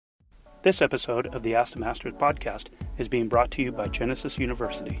This episode of the Ask the Masters podcast is being brought to you by Genesis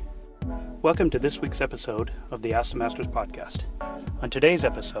University. Welcome to this week's episode of the Ask the Masters podcast. On today's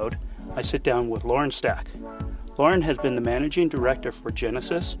episode, I sit down with Lauren Stack. Lauren has been the managing director for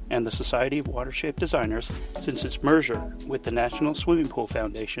Genesis and the Society of Watershape Designers since its merger with the National Swimming Pool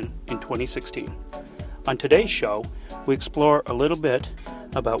Foundation in 2016. On today's show, we explore a little bit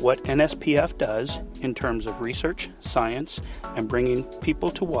about what NSPF does in terms of research, science, and bringing people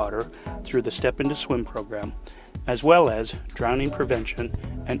to water through the Step Into Swim program, as well as drowning prevention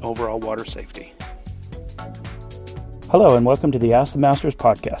and overall water safety. Hello, and welcome to the Ask the Masters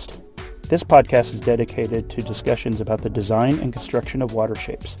podcast. This podcast is dedicated to discussions about the design and construction of water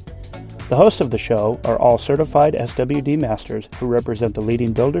shapes. The hosts of the show are all certified SWD masters who represent the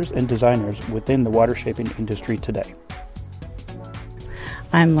leading builders and designers within the water shaping industry today.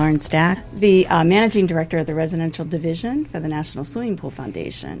 I'm Lauren Stack, the Managing Director of the Residential Division for the National Swimming Pool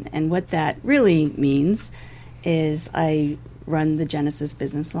Foundation. And what that really means is I run the Genesis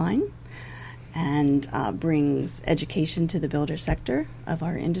business line and brings education to the builder sector of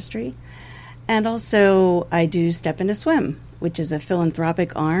our industry. And also I do Step Into Swim, which is a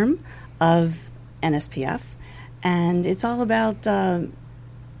philanthropic arm of NSPF. And it's all about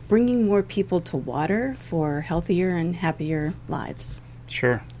bringing more people to water for healthier and happier lives.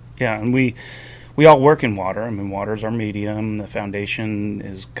 Sure. Yeah, and we all work in water. I mean, water is our medium. The foundation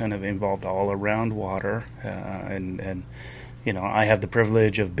is kind of involved all around water, and you know, I have the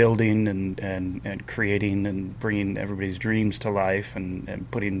privilege of building and creating and bringing everybody's dreams to life and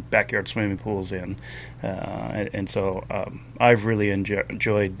putting backyard swimming pools in, and so I've really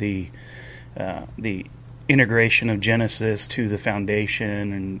enjoyed the integration of Genesis to the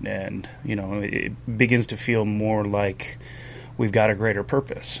foundation, and you know, it begins to feel more like we've got a greater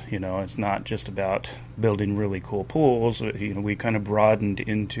purpose. You know, it's not just about building really cool pools. You know, we kind of broadened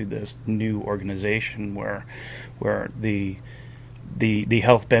into this new organization where the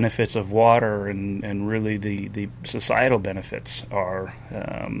health benefits of water and really the societal benefits are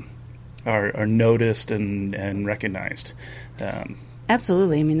noticed and recognized.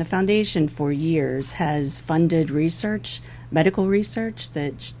 Absolutely. I mean, the foundation for years has funded research, medical research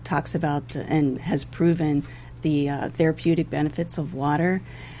that talks about and has proven the therapeutic benefits of water.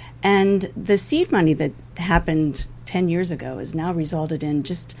 And the seed money that happened 10 years ago has now resulted in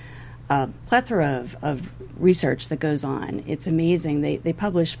just a plethora of research that goes on. It's amazing. They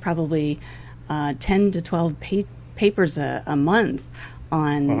publish probably 10 to 12 papers a month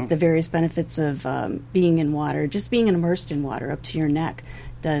on the various benefits of being in water. Just being immersed in water up to your neck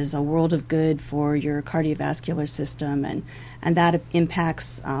does a world of good for your cardiovascular system, and that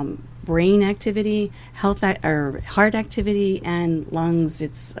impacts brain activity, heart activity, and lungs.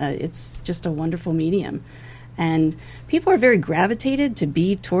 It's just a wonderful medium. And people are very gravitated to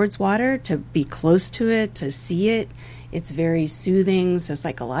be towards water, to be close to it, to see it. It's very soothing, so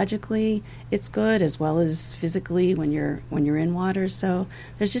psychologically it's good, as well as physically when you're in water. So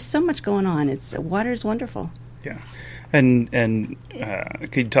there's just so much going on. Water is wonderful. Yeah. And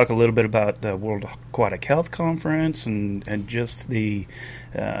could you talk a little bit about the World Aquatic Health Conference and just the,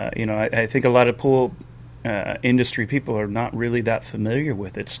 I think a lot of pool industry people are not really that familiar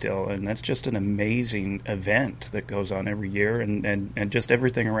with it still, and that's just an amazing event that goes on every year, and just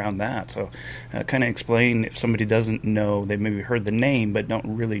everything around that. So kind of explain, if somebody doesn't know, they maybe heard the name but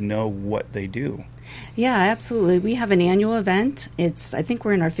don't really know what they do. Yeah, absolutely. We have an annual event. I think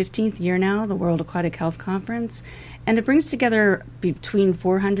we're in our 15th year now, the World Aquatic Health Conference, and it brings together between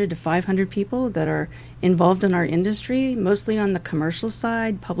 400 to 500 people that are involved in our industry, mostly on the commercial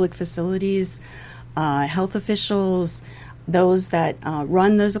side, public facilities, health officials, those that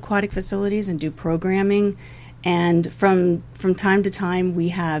run those aquatic facilities and do programming. And from time to time, we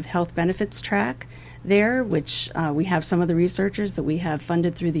have health benefits track there, which we have some of the researchers that we have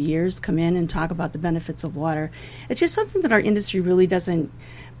funded through the years come in and talk about the benefits of water. It's just something that our industry really doesn't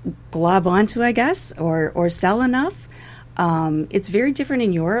glob onto, I guess, or sell enough. It's very different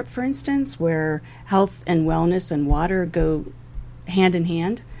in Europe, for instance, where health and wellness and water go hand in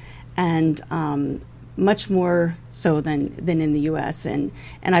hand, and much more so than in the U.S. And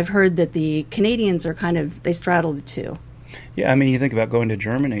I've heard that the Canadians are they straddle the two. Yeah, I mean, you think about going to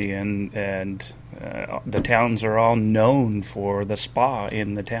Germany, and the towns are all known for the spa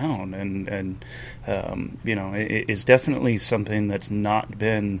in the town, and it's definitely something that's not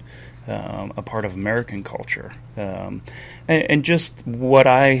been a part of American culture. And just what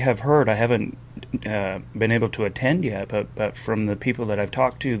I have heard, I haven't been able to attend yet, but from the people that I've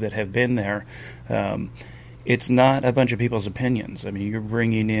talked to that have been there, it's not a bunch of people's opinions. I mean, you're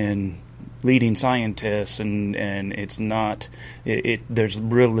bringing in leading scientists, and it's not there's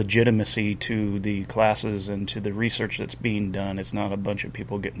real legitimacy to the classes and to the research that's being done. It's not a bunch of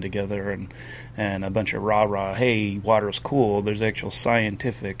people getting together and a bunch of rah-rah, hey, water's cool. There's actual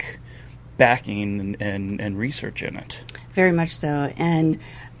scientific backing and research in it. Very much so. And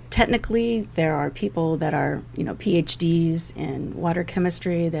technically, there are people that are, PhDs in water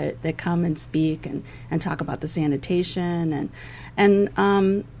chemistry that come and speak and talk about the sanitation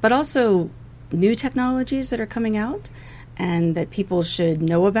but also new technologies that are coming out and that people should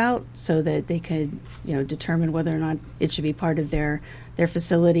know about so that they could, determine whether or not it should be part of their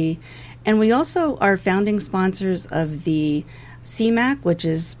facility. And we also are founding sponsors of the CMAQ, which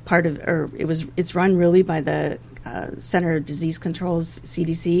is it's run really by the Center of Disease Control's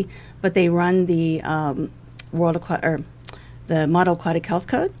CDC, but they run the the Model Aquatic Health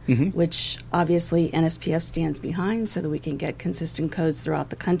Code, which obviously NSPF stands behind, so that we can get consistent codes throughout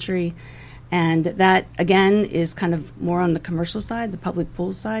the country. And that, again, is kind of more on the commercial side, the public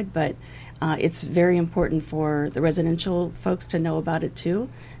pool side, but it's very important for the residential folks to know about it too,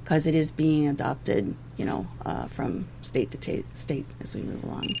 because it is being adopted, from state to state as we move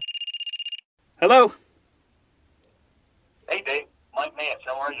along. Hello. Hey, Dave. Mike Nance.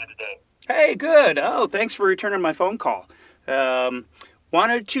 How are you today? Hey, good. Oh, thanks for returning my phone call.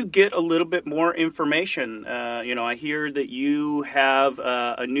 Wanted to get a little bit more information. I hear that you have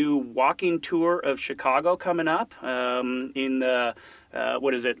a new walking tour of Chicago coming up in the,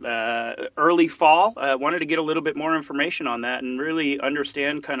 early fall. I wanted to get a little bit more information on that and really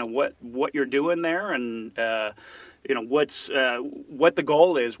understand kind of what you're doing there and, what the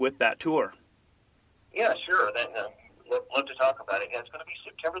goal is with that tour. Yeah, sure. Love to talk about it. Yeah, it's going to be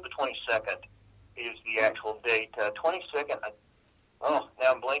September the 22nd is the actual date. 22nd, now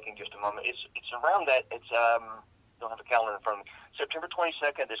I'm blanking just a moment. It's around that. Don't have a calendar in front of me. September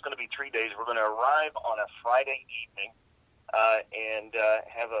 22nd, there's going to be 3 days. We're going to arrive on a Friday evening and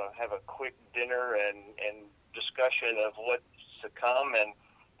have a quick dinner and discussion of what's to come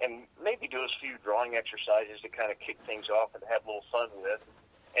and maybe do a few drawing exercises to kind of kick things off and have a little fun with.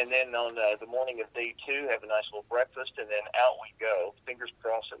 And then on the morning of day 2, have a nice little breakfast, and then out we go. Fingers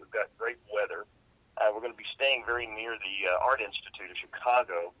crossed that we've got great weather. We're going to be staying very near the Art Institute of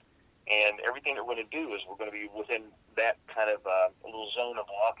Chicago, and everything that we're going to do is we're going to be within that kind of a little zone of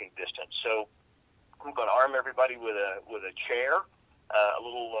walking distance. So I'm going to arm everybody with a chair, a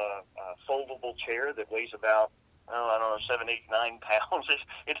little foldable chair that weighs about, 7, 8, 9 pounds.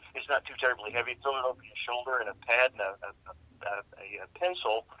 It's not too terribly heavy. Throw it over your shoulder and a pad and a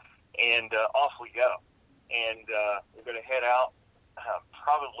pencil, and off we go. And we're going to head out.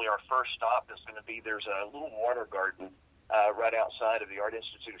 Probably our first stop is going to be, there's a little water garden right outside of the Art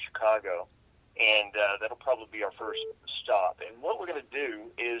Institute of Chicago, and that'll probably be our first stop. And what we're going to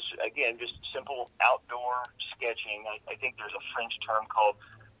do is, again, just simple outdoor sketching. I think there's a French term called,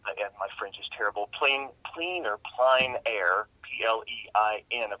 my French is terrible, plein or plein air,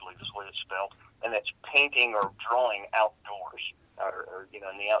 Plein, I believe is what it's spelled, and that's painting or drawing outdoors, or in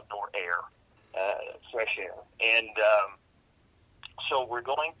the outdoor air, fresh air. And so we're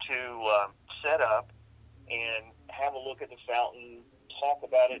going to set up and have a look at the fountain, talk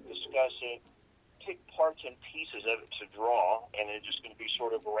about it, discuss it, pick parts and pieces of it to draw, and it's just going to be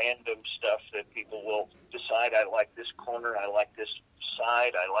sort of random stuff that people will decide, I like this corner, I like this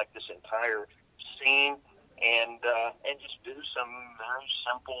side, I like this entire scene, and just do some very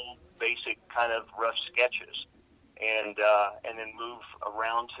simple, basic kind of rough sketches, and then move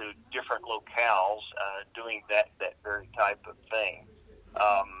around to different locales doing that very type of thing.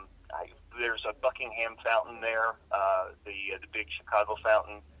 There's a Buckingham fountain there, the big Chicago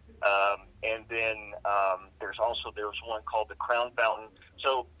fountain, and then there's one called the Crown Fountain.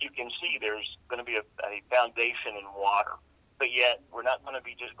 So you can see there's going to be a foundation in water, but yet we're not going to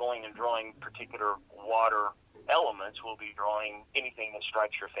be just going and drawing particular water elements. We'll be drawing anything that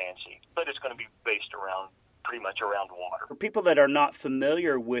strikes your fancy, but it's going to be based pretty much around water. For people that are not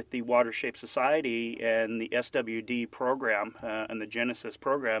familiar with the Watershape Society and the SWD program and the Genesis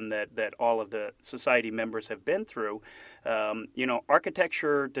program that all of the society members have been through,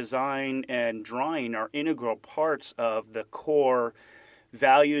 architecture, design, and drawing are integral parts of the core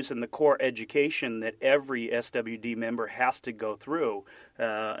values and the core education that every SWD member has to go through,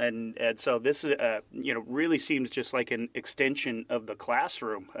 and so this really seems just like an extension of the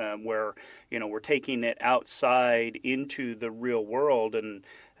classroom, where we're taking it outside into the real world and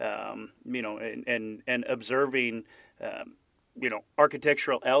and observing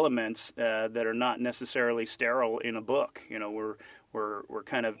architectural elements that are not necessarily sterile in a book. We're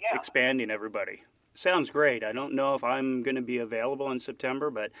kind of expanding everybody. Sounds great. I don't know if I'm going to be available in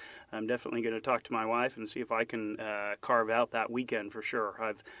September, but I'm definitely going to talk to my wife and see if I can carve out that weekend for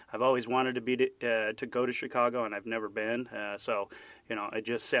sure. I've always wanted to go to Chicago, and I've never been. So it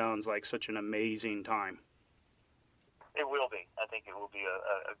just sounds like such an amazing time. It will be. I think it will be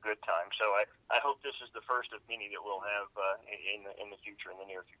a good time. So I hope this is the first of many that we'll have in the future, in the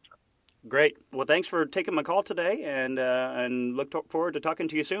near future. Great. Well, thanks for taking my call today, and look forward to talking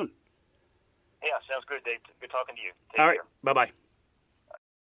to you soon. Yeah, sounds good, Dave. Good talking to you. Take All right. care. Bye-bye.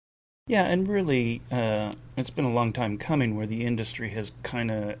 Yeah, and really, it's been a long time coming where the industry has kind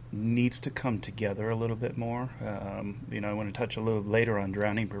of needs to come together a little bit more. I want to touch a little later on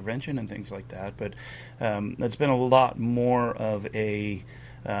drowning prevention and things like that, but it's been a lot more of a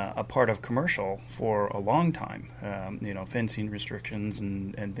part of commercial for a long time. Fencing restrictions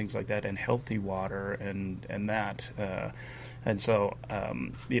and things like that, and healthy water and that. And so,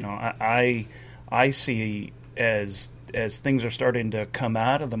 I see as things are starting to come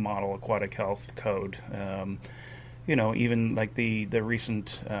out of the Model Aquatic Health Code, even like the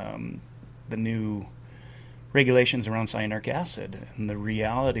recent, the new regulations around cyanuric acid and the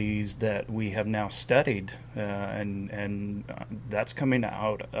realities that we have now studied, and that's coming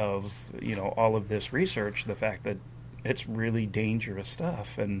out of, all of this research, the fact that it's really dangerous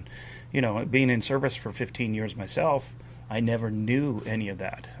stuff. And, being in service for 15 years myself, I never knew any of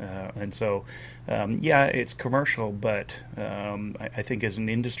that. And so, it's commercial, but I think as an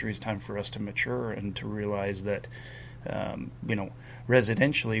industry, it's time for us to mature and to realize that,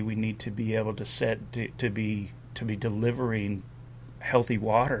 residentially, we need to be able to be delivering healthy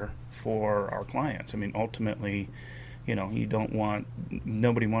water for our clients. I mean, ultimately,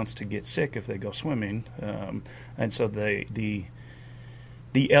 nobody wants to get sick if they go swimming. And so the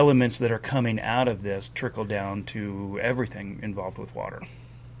elements that are coming out of this trickle down to everything involved with water.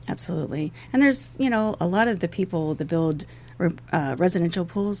 Absolutely. And there's, a lot of the people that build residential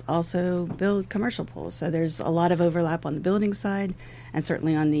pools also build commercial pools. So there's a lot of overlap on the building side and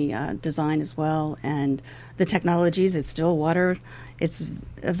certainly on the design as well. And the technologies, it's still water. It's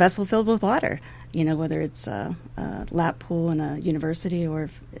a vessel filled with water, whether it's a lap pool in a university or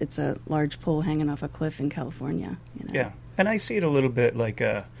if it's a large pool hanging off a cliff in California. Yeah. And I see it a little bit like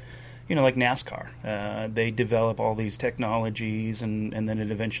like NASCAR. They develop all these technologies, and then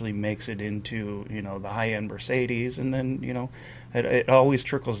it eventually makes it into, the high-end Mercedes, and then, it always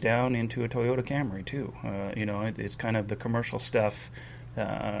trickles down into a Toyota Camry, too. It's kind of the commercial stuff.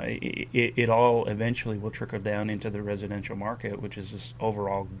 It all eventually will trickle down into the residential market, which is just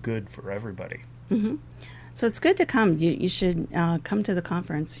overall good for everybody. Mm-hmm. So it's good to come. You should come to the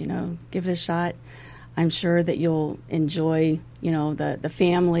conference, give it a shot. I'm sure that you'll enjoy, the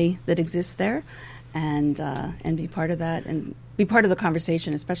family that exists there, and be part of that, and be part of the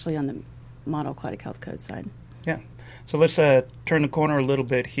conversation, especially on the Model Aquatic Health Code side. Yeah. So let's turn the corner a little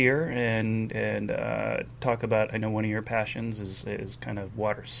bit here and talk about. I know one of your passions is kind of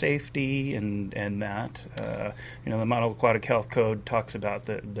water safety and that. The Model Aquatic Health Code talks about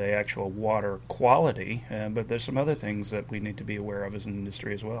the actual water quality, but there's some other things that we need to be aware of as an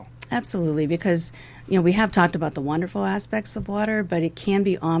industry as well. Absolutely, because we have talked about the wonderful aspects of water, but it can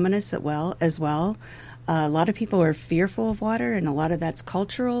be ominous as well. A lot of people are fearful of water, and a lot of that's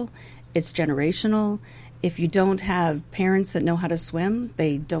cultural. It's generational. If you don't have parents that know how to swim,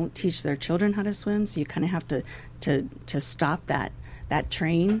 they don't teach their children how to swim, so you kind of have to stop that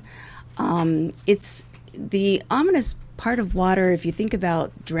train. It's the ominous part of water. If you think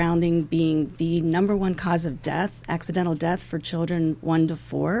about drowning being the number one cause of death, accidental death for children 1 to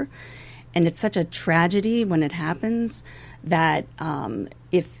 4, and it's such a tragedy when it happens that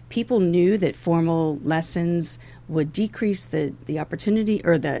if people knew that formal lessons would decrease the opportunity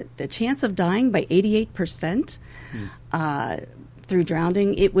or the chance of dying by 88% through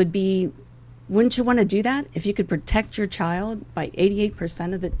drowning, it would be, wouldn't you want to do that? If you could protect your child by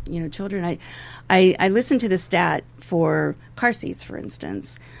 88% of the children. I listened to the stat for car seats, for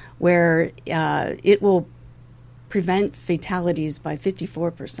instance, where it will prevent fatalities by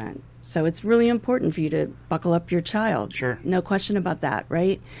 54%. So it's really important for you to buckle up your child. Sure. No question about that,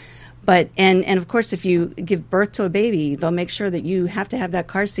 right? But and of course, if you give birth to a baby, they'll make sure that you have to have that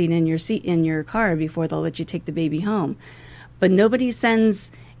car seat in your car before they'll let you take the baby home. But nobody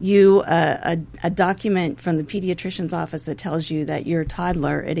sends you a document from the pediatrician's office that tells you that your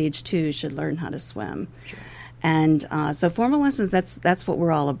toddler at age 2 should learn how to swim. Sure. And so formal lessons, that's what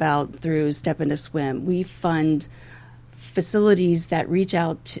we're all about through Step Into Swim. We fund facilities that reach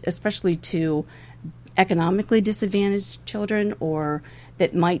out especially to economically disadvantaged children or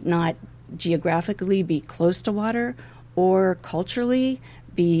that might not geographically be close to water or culturally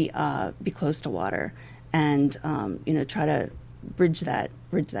be close to water, and try to bridge that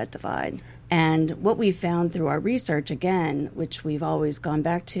divide. And what we found through our research, again, which we've always gone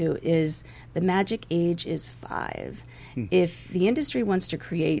back to, is the magic age is 5. If the industry wants to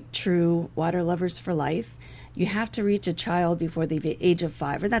create true water lovers for life, you have to reach a child before the age of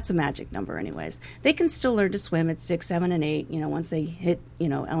 5, or that's a magic number anyways. They can still learn to swim at 6, 7, and 8, once they hit,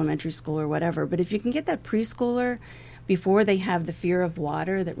 elementary school or whatever. But if you can get that preschooler before they have the fear of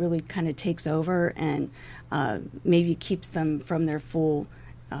water that really kind of takes over and maybe keeps them from their full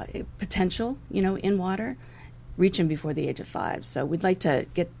potential, in water, reach them before the age of 5. So we'd like to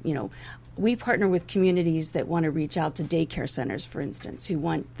get, we partner with communities that want to reach out to daycare centers, for instance, who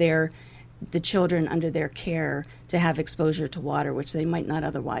want the children under their care to have exposure to water, which they might not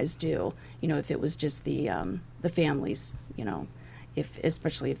otherwise do, if it was just the families,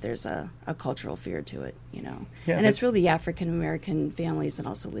 especially if there's a cultural fear to it, Yeah, and it's really African American families and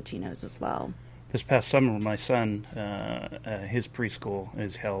also Latinos as well. This past summer, my son, his preschool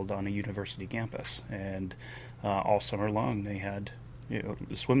is held on a university campus, and all summer long they had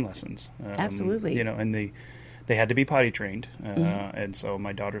swim lessons. Absolutely. And they had to be potty trained, and so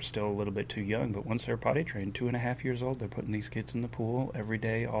my daughter's still a little bit too young, but once they're potty trained, 2.5 years old, they're putting these kids in the pool every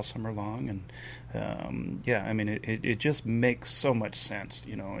day, all summer long, and it just makes so much sense.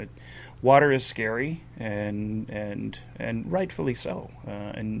 Water is scary, and rightfully so,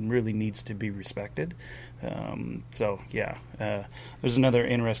 and really needs to be respected. There's another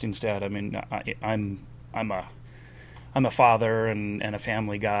interesting stat. I mean, I'm a father and a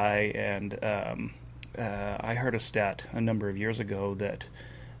family guy, and I heard a stat a number of years ago that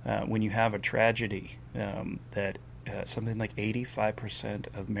when you have a tragedy, that something like 85%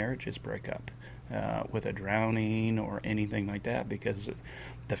 of marriages break up with a drowning or anything like that, because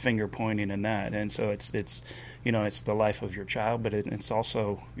the finger pointing and that. And so it's the life of your child, but it's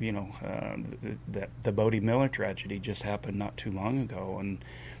also the Bodie Miller tragedy just happened not too long ago, and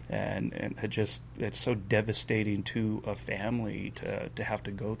it's so devastating to a family to have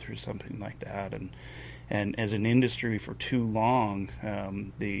to go through something like that. And as an industry for too long,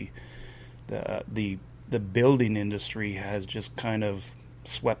 the building industry has just kind of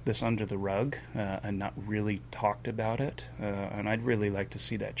swept this under the rug and not really talked about it. And I'd really like to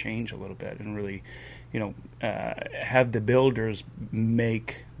see that change a little bit, and really, have the builders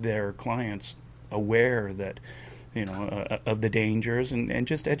make their clients aware that, of the dangers, and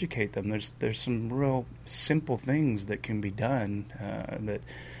just educate them. There's some real simple things that can be done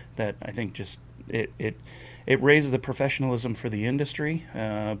that I think just it raises the professionalism for the industry.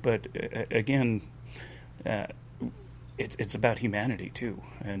 But again, it's about humanity too,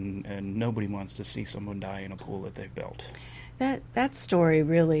 and nobody wants to see someone die in a pool that they've built. That story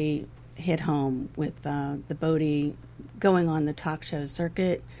really hit home with the Bodie going on the talk show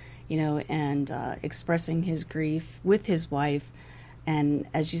circuit, and expressing his grief with his wife. And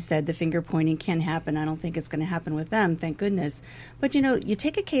as you said, the finger pointing can happen. I don't think it's going to happen with them, thank goodness. But, you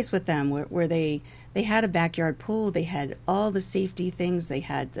take a case with them where they had a backyard pool. They had all the safety things. They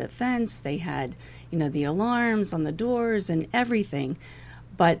had the fence. They had, the alarms on the doors and everything.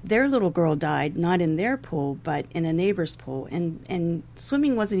 But their little girl died not in their pool, but in a neighbor's pool. And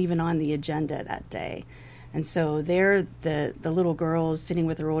swimming wasn't even on the agenda that day. And so there, the little girl is sitting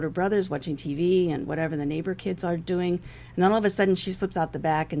with her older brothers watching TV and whatever the neighbor kids are doing. And then all of a sudden she slips out the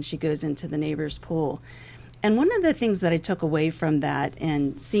back and she goes into the neighbor's pool. And one of the things that I took away from that,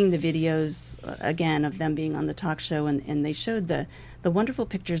 and seeing the videos, again, of them being on the talk show, and they showed the wonderful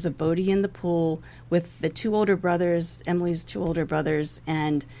pictures of Bodie in the pool with the 2 older brothers, Emily's 2 older brothers,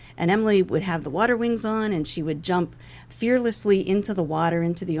 and Emily would have the water wings on, and she would jump fearlessly into the water,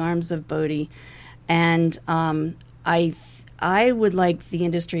 into the arms of Bodie. And I would like the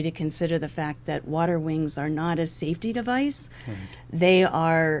industry to consider the fact that water wings are not a safety device. Right. They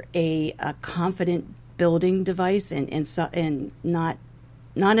are a confident building device, and not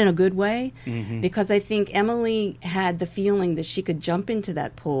in a good way, because I think Emily had the feeling that she could jump into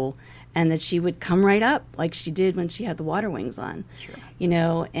that pool and that she would come right up like she did when she had the water wings on. Sure.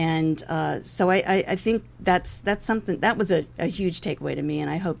 And so I think that's something that was a huge takeaway to me,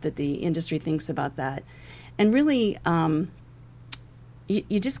 and I hope that the industry thinks about that. And really,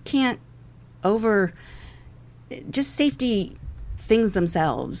 you just can't just safety things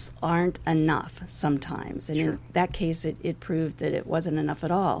themselves aren't enough sometimes. And in that case, it proved that it wasn't enough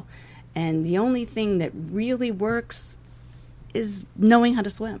at all. And the only thing that really works is knowing how to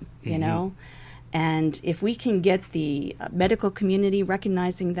swim, you know? And if we can get the medical community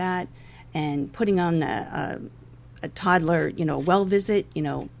recognizing that and putting on a toddler, well visit,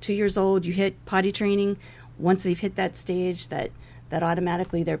 2 years old, you hit potty training. Once they've hit that stage, that that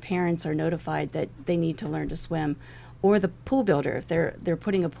automatically their parents are notified that they need to learn to swim. Or the pool builder, if they're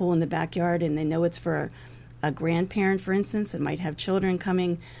putting a pool in the backyard and they know it's for a grandparent, for instance, that might have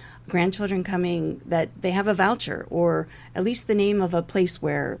grandchildren coming, that they have a voucher or at least the name of a place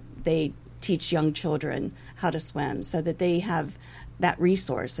where they teach young children how to swim, so that they have that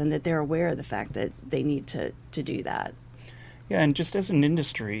resource and that they're aware of the fact that they need to do that. Yeah, and just as an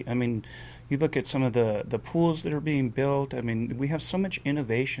industry, I mean, you look at some of the pools that are being built. I mean, we have so much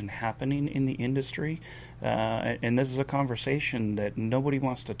innovation happening in the industry, and this is a conversation that nobody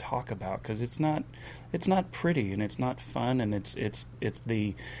wants to talk about because it's not pretty and it's not fun, and it's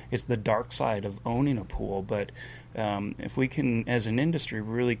the dark side of owning a pool. But if we can, as an industry,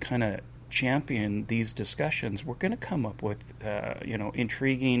 really kind of champion these discussions, we're going to come up with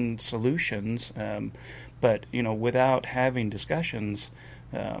intriguing solutions. But without having discussions,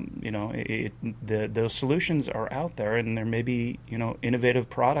 those solutions are out there, and there may be innovative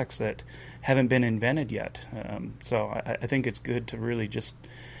products that haven't been invented yet. So I think it's good to really just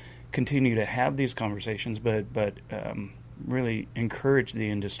continue to have these conversations, but really encourage the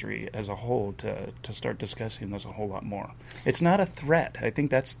industry as a whole to start discussing this a whole lot more. It's not a threat. I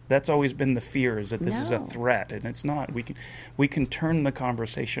think that's always been the fear, is that this is a threat, and it's not. We can turn the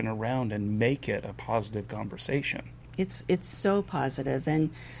conversation around and make it a positive conversation. It's so positive, and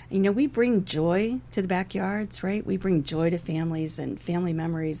we bring joy to the backyards, right? We bring joy to families and family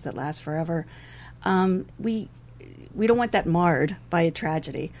memories that last forever. We don't want that marred by a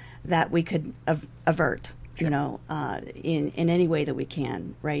tragedy that we could avert. Sure. In any way that we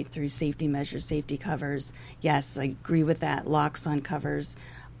can, right? Through safety measures, safety covers. Yes, I agree with that. Locks on covers,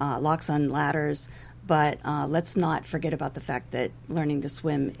 locks on ladders. But let's not forget about the fact that learning to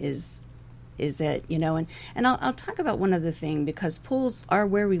swim is it, And I'll talk about one other thing, because pools are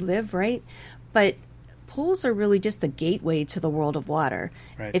where we live, right? But pools are really just the gateway to the world of water.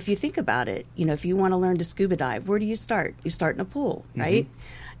 Right. If you think about it, if you want to learn to scuba dive, where do you start? You start in a pool, right?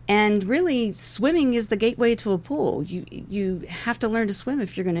 Mm-hmm. And really, swimming is the gateway to a pool. You have to learn to swim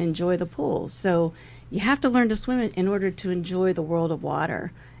if you're going to enjoy the pool. So you have to learn to swim in order to enjoy the world of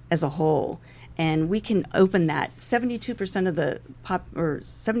water as a whole. And we can open that. 72% of the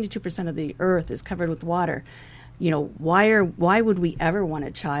 72% of the earth is covered with water. Why would we ever want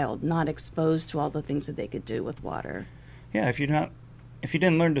a child not exposed to all the things that they could do with water? Yeah, if you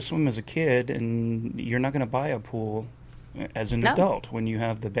didn't learn to swim as a kid, and you're not going to buy a pool as an adult when you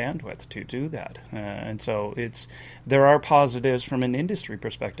have the bandwidth to do that. And so there are positives from an industry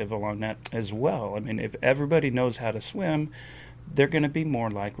perspective along that as well. I mean, if everybody knows how to swim, they're going to be more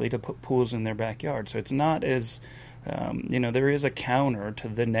likely to put pools in their backyard. So it's not as, there is a counter to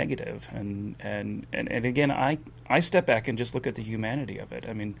the negative. And again, I step back and just look at the humanity of it.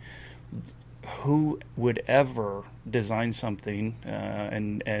 I mean, who would ever design something I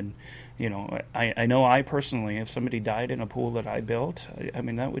know I personally, if somebody died in a pool that I built, I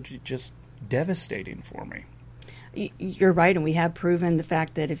mean, that would be just devastating for me. You're right, and we have proven the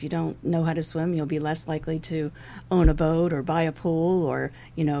fact that if you don't know how to swim, you'll be less likely to own a boat or buy a pool or,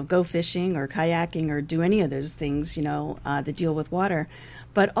 go fishing or kayaking or do any of those things, that deal with water.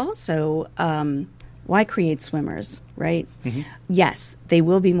 But also, why create swimmers, right? Mm-hmm. Yes, they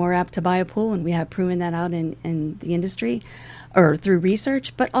will be more apt to buy a pool, and we have proven that out in the industry or through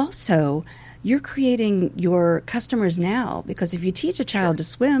research. But also, you're creating your customers now, because if you teach a child to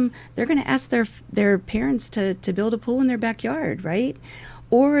swim, they're going to ask their parents to build a pool in their backyard, right?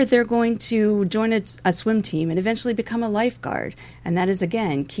 Or they're going to join a swim team and eventually become a lifeguard. And that is,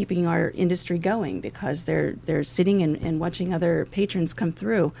 again, keeping our industry going, because they're sitting and watching other patrons come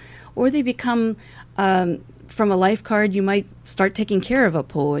through. Or they become, from a lifeguard, you might start taking care of a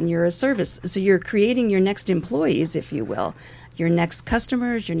pool, and you're a service. So you're creating your next employees, if you will. Your next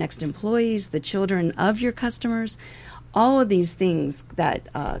customers, your next employees, the children of your customers, all of these things that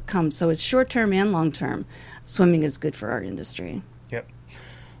come. So it's short-term and long-term. Swimming is good for our industry. Yep.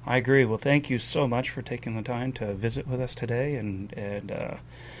 I agree. Well, thank you so much for taking the time to visit with us today, and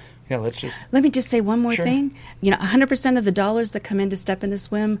let me just say one more thing. 100% of the dollars that come in to Step Into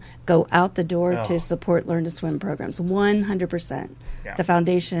Swim go out the door to support Learn to Swim programs. 100%. Yeah. The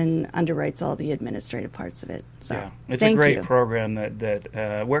foundation underwrites all the administrative parts of it. So, yeah, it's a great program.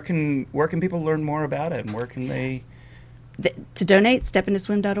 That where can people learn more about it, and where can they? To donate,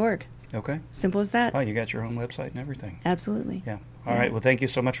 stepintoswim.org. Okay. Simple as that. Oh, you got your own website and everything. Absolutely. Yeah. All right. Well, thank you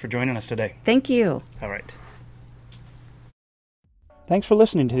so much for joining us today. Thank you. All right. Thanks for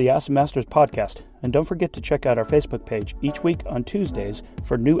listening to the Awesome Masters podcast, and don't forget to check out our Facebook page each week on Tuesdays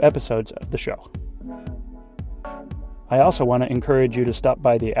for new episodes of the show. I also want to encourage you to stop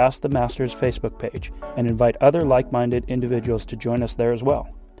by the Ask the Masters Facebook page and invite other like-minded individuals to join us there as well.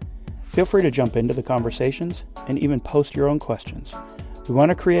 Feel free to jump into the conversations and even post your own questions. We want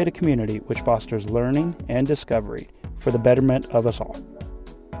to create a community which fosters learning and discovery for the betterment of us all.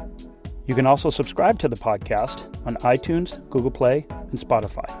 You can also subscribe to the podcast on iTunes, Google Play, and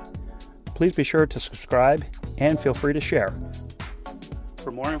Spotify. Please be sure to subscribe and feel free to share.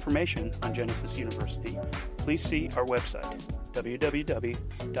 For more information on Genesis University, please see our website,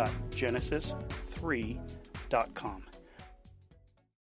 www.genesis3.com.